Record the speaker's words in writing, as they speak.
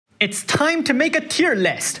It's time to make a tier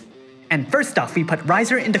list! And first off, we put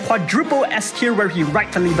Rizer in the quadruple S tier where he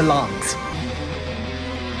rightfully belongs.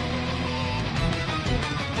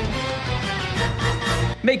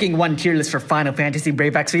 Making one tier list for Final Fantasy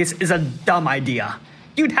Brave Exvius is a dumb idea.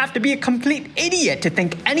 You'd have to be a complete idiot to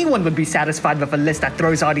think anyone would be satisfied with a list that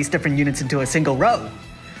throws all these different units into a single row.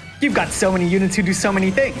 You've got so many units who do so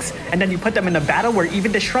many things, and then you put them in a battle where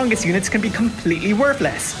even the strongest units can be completely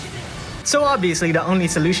worthless. So obviously the only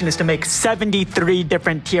solution is to make 73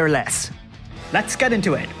 different tier lists. Let's get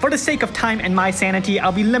into it. For the sake of time and my sanity,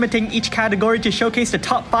 I'll be limiting each category to showcase the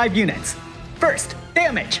top 5 units. First,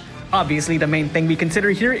 damage. Obviously the main thing we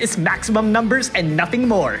consider here is maximum numbers and nothing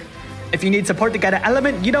more. If you need support to get an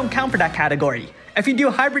element, you don't count for that category. If you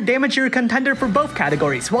do hybrid damage, you're a contender for both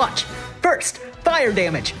categories. Watch. First, fire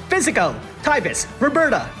damage. Physico, Tybus,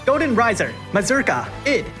 Roberta, Golden Rizer, Mazurka,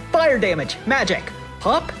 Id. Fire damage, Magic.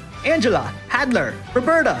 Hop, Angela, Hadler,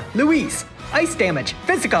 Roberta, Luis. Ice damage,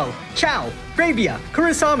 Physico, Chow, Bravia,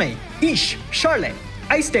 Kurosame, Ish, Charlotte.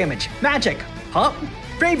 Ice damage, Magic. Hop,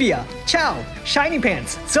 Bravia, Chow, Shiny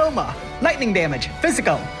Pants, Zoma. Lightning damage,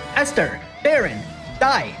 Physico, Esther, Baron,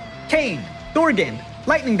 Dai, Kane, Dorgan.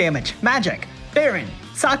 Lightning damage, Magic, Baron,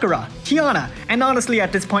 Sakura, Tiana, and honestly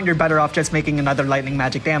at this point you're better off just making another lightning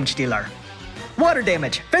magic damage dealer. Water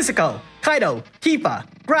damage, Physico, Kaido, Tifa,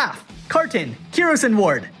 Graf, Carton, Kirosan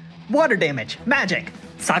Ward. Water damage, Magic,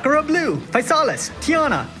 Sakura Blue, Physalis,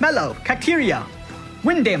 Tiana, Mello, Cacteria.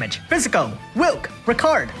 Wind damage, Physico, Wilk,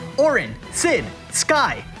 Ricard, Orin, Sid,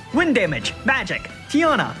 Sky. Wind damage, Magic,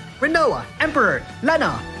 Tiana, Renoa, Emperor,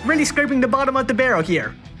 Lena. Really scraping the bottom of the barrel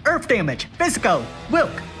here. Earth damage, Physico,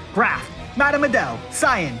 Wilk, Graf, Madame Adele,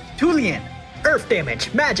 Cyan, Tulian. Earth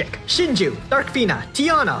damage, Magic, Shinju, Darkfina,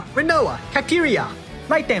 Tiana, Renoa, Cacteria.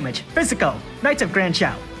 Light damage, Physico, Knights of Grand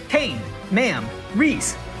Shao, Kane, Mam,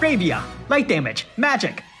 Reese, Bravia. Light damage,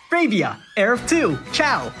 Magic, Bravia, Heir of 2,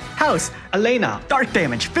 Chow, House, Elena. Dark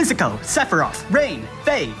damage, Physico, Sephiroth, Rain,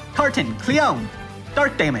 Faye, Carton, Cleone.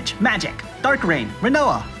 Dark damage, Magic, Dark Rain,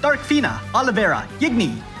 Renoa, Darkfina, Olivera,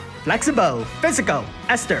 Yigni. Flexibo, Physico,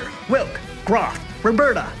 Esther, Wilk, Groth,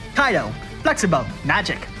 Roberta, Kaido. Flexibo,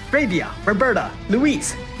 Magic, Bravia, Roberta,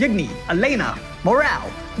 Luis, Yigni, Elena,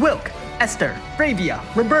 Morale, Wilk, Esther, Bravia,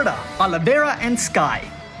 Roberta, Olivera, and Sky.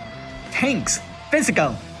 Tanks,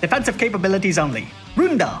 Physico, defensive capabilities only.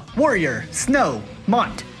 Runda, Warrior, Snow,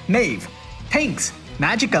 Mont, Maeve. Tanks,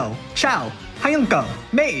 Magico, Chow, Hyunko,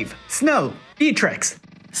 Maeve, Snow, Beatrix.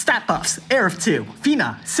 Stat buffs, Heir of 2,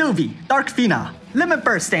 Fina, Sylvie, Darkfina. Limit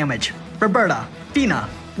burst damage, Roberta, Fina,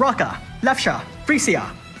 Rocka, Lefsha,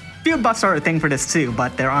 Frisia. Field buffs are a thing for this too,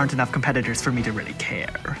 but there aren't enough competitors for me to really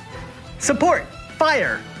care. Support,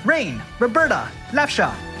 Fire, Rain, Roberta,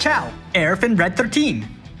 Lefsha, Chow, Air in Red 13.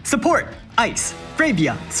 Support, Ice,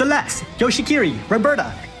 Bravia, Celeste, Yoshikiri,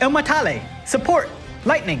 Roberta, Ilmatale. Support,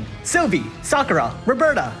 Lightning, Sylvie, Sakura,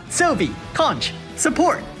 Roberta, Sylvie, Conch.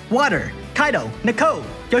 Support, Water, Kaido, Nako,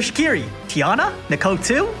 Yoshikiri, Tiana, Nako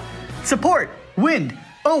 2. Support, Wind,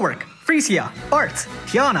 Bulwark, Frisia, Bartz,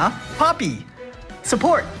 Tiana, Poppy.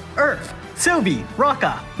 Support, Earth, Sylvie,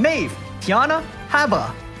 Rocka, Maeve, Tiana,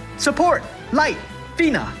 Haba. Support, Light,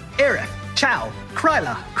 Fina, Aerith, Chow,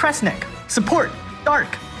 Kryla, Kresnik. Support, Dark,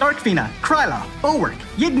 Darkfina, Kryla, Bulwark,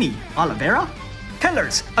 Yigni, Olivera.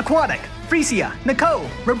 Killers, Aquatic, Frisia, Nako,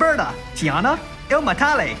 Roberta, Tiana,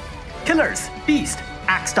 Ilmatale. Killers, Beast,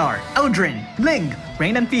 Axstar, Eldrin, Ling,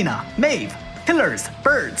 Rain and Fina, Maeve. Killers,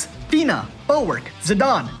 Birds, Fina, Bulwark,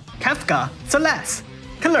 Zidane, Kefka, Celeste.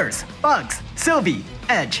 Killers, Bugs, Sylvie,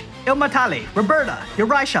 Edge, Ilmatale, Roberta,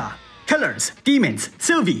 Uraisha. Killers, Demons,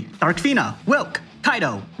 Sylvie, Darkfina, Wilk,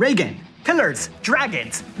 Kaido, Reagan. Killers,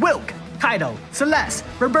 Dragons, Wilk, Kaido, Celeste,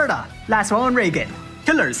 Roberta, Laswell and Reagan.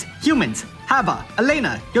 Killers, Humans, Hava,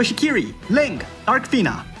 Elena, Yoshikiri, Ling,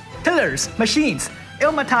 Darkfina. Killers, Machines,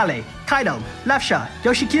 Ilmatale, Kaido, Lefsha,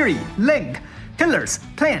 Yoshikiri, Ling. Killers,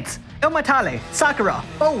 Plants, Ilmatale, Sakura,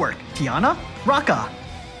 Bulwark, Tiana, Rocka.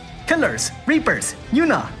 Killers, Reapers,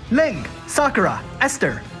 Yuna, Ling, Sakura,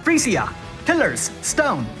 Esther, Frisia. Killers,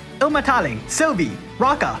 Stone, Ilmatale, Sylvie,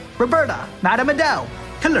 Rocka, Roberta, Madame Adele.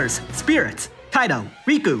 Killers, Spirits, Kaido,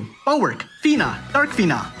 Riku, Bulwark, Fina,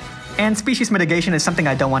 Darkfina. And species mitigation is something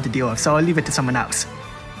I don't want to deal with, so I'll leave it to someone else.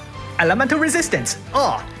 Elemental Resistance,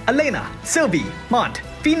 Aw, Elena, Sylvie, Mont,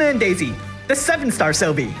 Fina and Daisy. The 7-star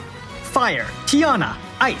Sylvie. Fire, Tiana,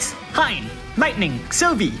 Ice, Hein. Lightning,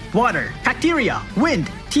 Sylvie, Water, Cacteria, Wind,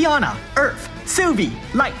 Tiana, Earth, Sylvie,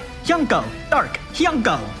 Light, Hyunko, Dark,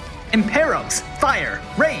 Hyunko. Imperos, Fire,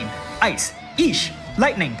 Rain, Ice, Ish,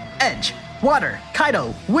 Lightning, Edge, Water,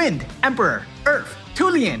 Kaido, Wind, Emperor, Earth,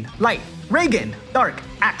 Tulian, Light, Reagan, Dark,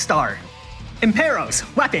 Axstar. Imperos,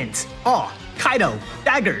 Weapons, Aw, Kaido,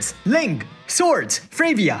 daggers, Ling, swords,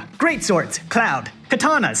 Fravia, great swords, Cloud,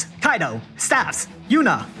 katanas, Kaido, staffs,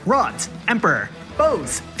 Yuna, rods, Emperor,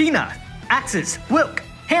 bows, Fina, axes, Wilk,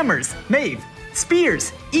 hammers, Maeve,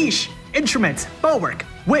 spears, Ish, instruments, bulwark,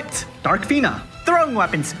 whips, Dark Fina, throwing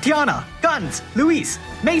weapons, Tiana, guns, Luis,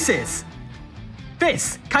 maces,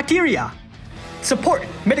 fists, Kakiria. Support,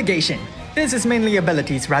 mitigation. This is mainly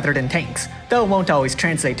abilities rather than tanks, though won't always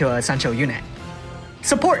translate to an essential unit.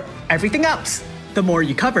 Support, everything else. The more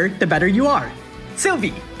you cover, the better you are.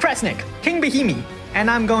 Sylvie, Kresnik, King Bahimi, and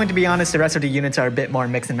I'm going to be honest, the rest of the units are a bit more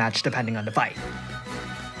mix and match depending on the fight.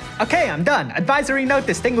 Okay, I'm done. Advisory note,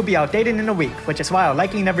 this thing will be outdated in a week, which is why I'll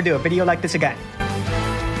likely never do a video like this again.